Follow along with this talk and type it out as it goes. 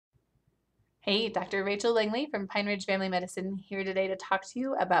Hey, Dr. Rachel Langley from Pine Ridge Family Medicine here today to talk to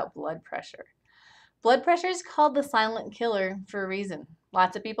you about blood pressure. Blood pressure is called the silent killer for a reason.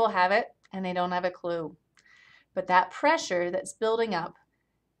 Lots of people have it and they don't have a clue. But that pressure that's building up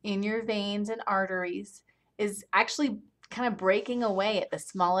in your veins and arteries is actually kind of breaking away at the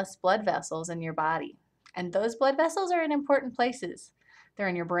smallest blood vessels in your body. And those blood vessels are in important places. They're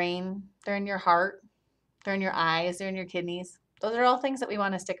in your brain, they're in your heart, they're in your eyes, they're in your kidneys. Those are all things that we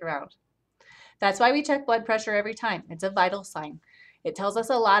want to stick around. That's why we check blood pressure every time. It's a vital sign. It tells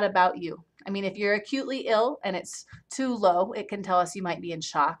us a lot about you. I mean, if you're acutely ill and it's too low, it can tell us you might be in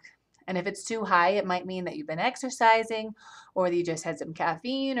shock. And if it's too high, it might mean that you've been exercising or that you just had some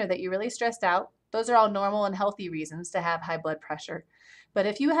caffeine or that you're really stressed out. Those are all normal and healthy reasons to have high blood pressure. But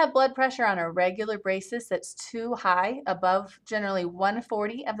if you have blood pressure on a regular basis that's too high, above generally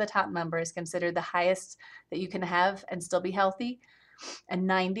 140 of the top number is considered the highest that you can have and still be healthy, and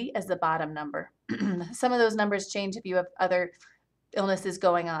 90 as the bottom number. Some of those numbers change if you have other illnesses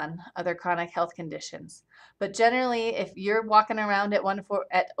going on, other chronic health conditions. But generally, if you're walking around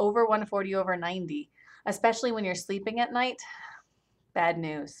at over 140 over 90, especially when you're sleeping at night, bad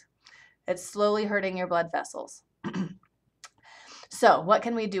news. It's slowly hurting your blood vessels. So, what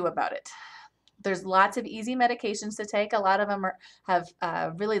can we do about it? There's lots of easy medications to take. A lot of them have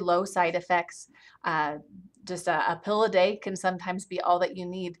really low side effects. Just a pill a day can sometimes be all that you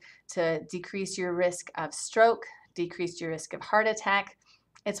need to decrease your risk of stroke, decrease your risk of heart attack.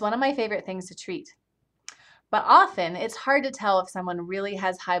 It's one of my favorite things to treat. But often it's hard to tell if someone really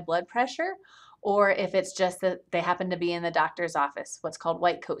has high blood pressure or if it's just that they happen to be in the doctor's office, what's called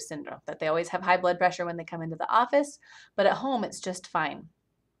white coat syndrome, that they always have high blood pressure when they come into the office, but at home it's just fine.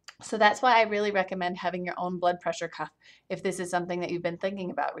 So that's why I really recommend having your own blood pressure cuff if this is something that you've been thinking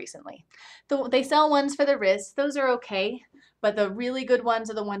about recently. They sell ones for the wrist. Those are okay, but the really good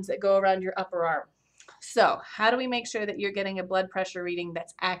ones are the ones that go around your upper arm. So how do we make sure that you're getting a blood pressure reading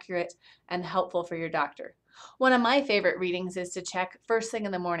that's accurate and helpful for your doctor? One of my favorite readings is to check first thing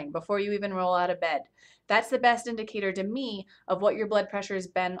in the morning before you even roll out of bed. That's the best indicator to me of what your blood pressure has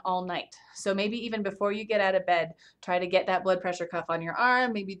been all night. So maybe even before you get out of bed, try to get that blood pressure cuff on your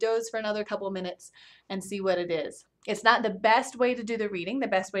arm, maybe doze for another couple minutes and see what it is. It's not the best way to do the reading. The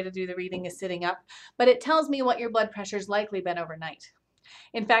best way to do the reading is sitting up, but it tells me what your blood pressure's likely been overnight.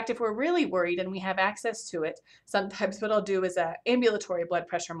 In fact, if we're really worried and we have access to it, sometimes what I'll do is an ambulatory blood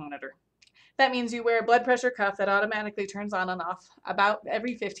pressure monitor. That means you wear a blood pressure cuff that automatically turns on and off about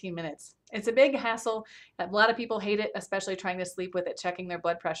every 15 minutes. It's a big hassle. A lot of people hate it, especially trying to sleep with it, checking their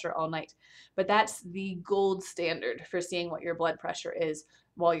blood pressure all night. But that's the gold standard for seeing what your blood pressure is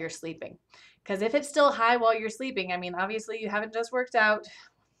while you're sleeping. Because if it's still high while you're sleeping, I mean, obviously you haven't just worked out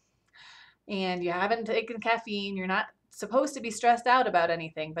and you haven't taken caffeine, you're not supposed to be stressed out about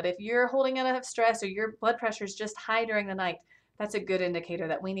anything. But if you're holding enough stress or your blood pressure is just high during the night, that's a good indicator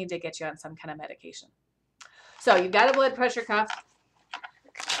that we need to get you on some kind of medication. So you've got a blood pressure cuff.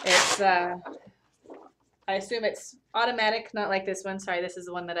 It's, I assume it's automatic, not like this one. Sorry, this is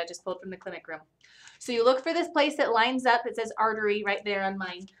the one that I just pulled from the clinic room. So you look for this place that lines up. It says artery right there on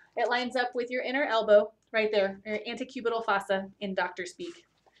mine. It lines up with your inner elbow right there, your antecubital fossa in doctor speak.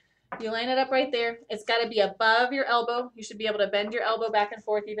 You line it up right there. It's got to be above your elbow. You should be able to bend your elbow back and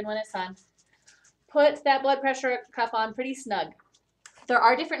forth even when it's on. Put that blood pressure cuff on pretty snug. There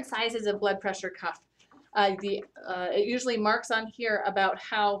are different sizes of blood pressure cuff. It usually marks on here about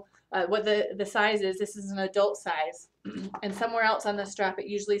how what the size is. This is an adult size. And somewhere else on the strap it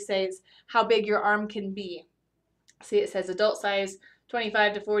usually says how big your arm can be. See, it says adult size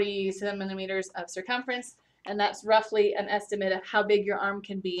 25 to 40 centimeters of circumference, and that's roughly an estimate of how big your arm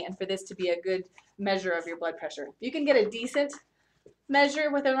can be and for this to be a good measure of your blood pressure. You can get a decent measure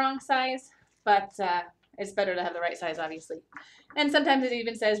with the wrong size, but it's better to have the right size, obviously. And sometimes it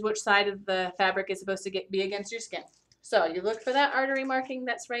even says which side of the fabric is supposed to be against your skin. So you look for that artery marking.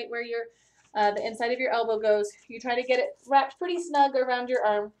 That's right where your the inside of your elbow goes. You try to get it wrapped pretty snug around your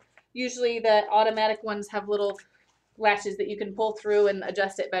arm. Usually the automatic ones have little latches that you can pull through and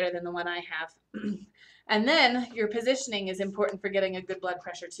adjust it better than the one I have. And then your positioning is important for getting a good blood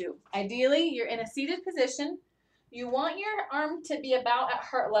pressure too. Ideally, you're in a seated position. You want your arm to be about at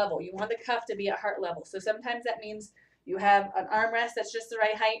heart level. You want the cuff to be at heart level. So sometimes that means you have an armrest that's just the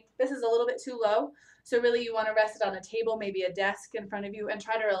right height. This is a little bit too low. So really you want to rest it on a table, maybe a desk in front of you, and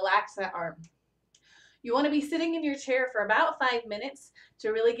try to relax that arm. You want to be sitting in your chair for about 5 minutes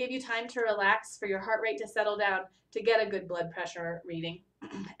to really give you time to relax, for your heart rate to settle down, to get a good blood pressure reading.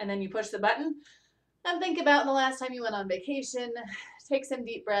 And then you push the button and think about the last time you went on vacation. take some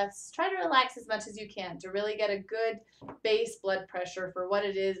deep breaths, try to relax as much as you can to really get a good base blood pressure for what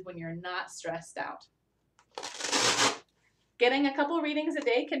it is when you're not stressed out. Getting a couple readings a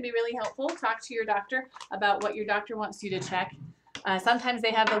day can be really helpful. Talk to your doctor about what your doctor wants you to check. Sometimes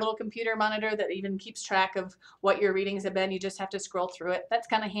they have a little computer monitor that even keeps track of what your readings have been. You just have to scroll through it. That's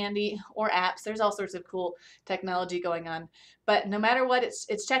kind of handy. Or apps. There's all sorts of cool technology going on. But no matter what,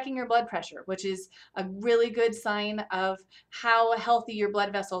 it's checking your blood pressure, which is a really good sign of how healthy your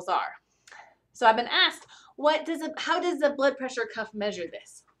blood vessels are. So I've been asked, how does the blood pressure cuff measure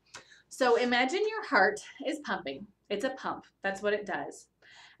this? So imagine your heart is pumping. It's a pump. That's what it does.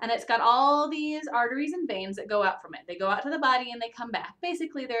 And it's got all these arteries and veins that go out from it. They go out to the body and they come back.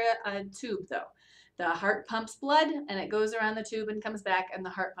 Basically, they're a tube, though. The heart pumps blood, and it goes around the tube and comes back, and the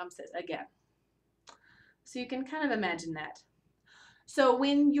heart pumps it again. So you can kind of imagine that. So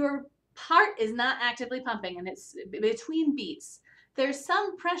when your heart is not actively pumping and it's between beats, there's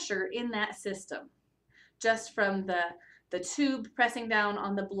some pressure in that system, just from the tube pressing down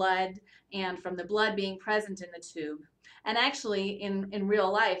on the blood and from the blood being present in the tube. And actually, in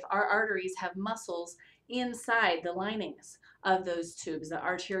real life, our arteries have muscles inside the linings of those tubes. The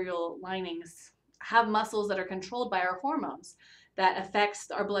arterial linings have muscles that are controlled by our hormones that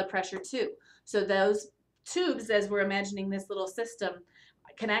affects our blood pressure too. So those tubes, as we're imagining this little system,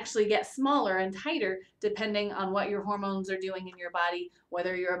 can actually get smaller and tighter depending on what your hormones are doing in your body.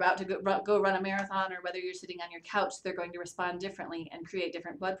 Whether you're about to go run a marathon or whether you're sitting on your couch, they're going to respond differently and create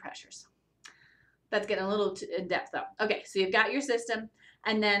different blood pressures. That's getting a little too in depth though. Okay, so you've got your system,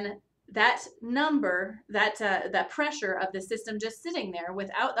 and then that number, that pressure of the system just sitting there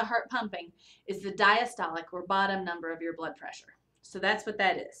without the heart pumping is the diastolic or bottom number of your blood pressure. So that's what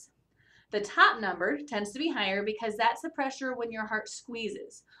that is. The top number tends to be higher because that's the pressure when your heart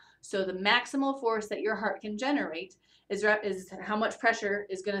squeezes. So the maximal force that your heart can generate is how much pressure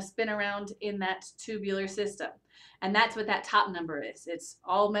is going to spin around in that tubular system. And that's what that top number is. It's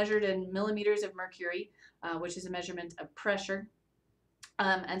all measured in millimeters of mercury, which is a measurement of pressure.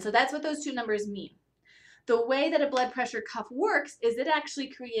 And so that's what those two numbers mean. The way that a blood pressure cuff works is it actually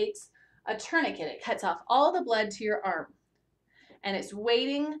creates a tourniquet. It cuts off all the blood to your arm. And it's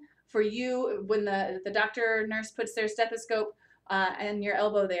waiting for you when the doctor or nurse puts their stethoscope and your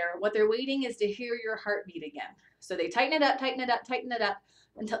elbow there. What they're waiting is to hear your heartbeat again. So they tighten it up, tighten it up, tighten it up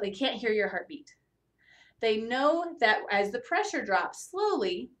until they can't hear your heartbeat. They know that as the pressure drops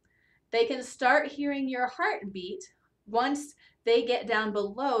slowly, they can start hearing your heartbeat once they get down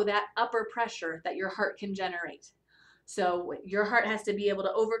below that upper pressure that your heart can generate. So your heart has to be able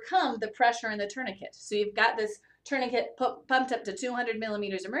to overcome the pressure in the tourniquet. So you've got this tourniquet pumped up to 200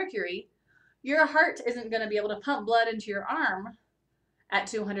 millimeters of mercury. Your heart isn't going to be able to pump blood into your arm at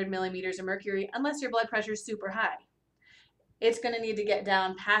 200 millimeters of mercury unless your blood pressure is super high. It's going to need to get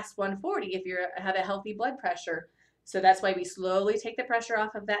down past 140 if you have a healthy blood pressure. So that's why we slowly take the pressure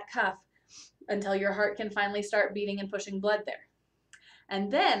off of that cuff until your heart can finally start beating and pushing blood there.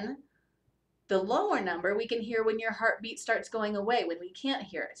 And then the lower number we can hear when your heartbeat starts going away, when we can't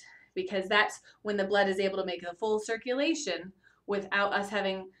hear it, because that's when the blood is able to make a full circulation without us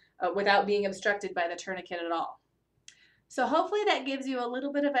having, without being obstructed by the tourniquet at all. So hopefully that gives you a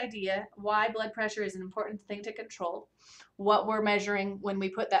little bit of idea why blood pressure is an important thing to control, what we're measuring when we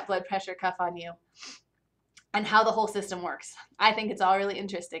put that blood pressure cuff on you, and how the whole system works. I think it's all really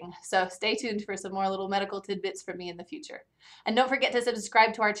interesting. So stay tuned for some more little medical tidbits from me in the future. And don't forget to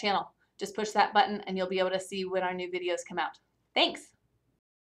subscribe to our channel. Just push that button and you'll be able to see when our new videos come out. Thanks.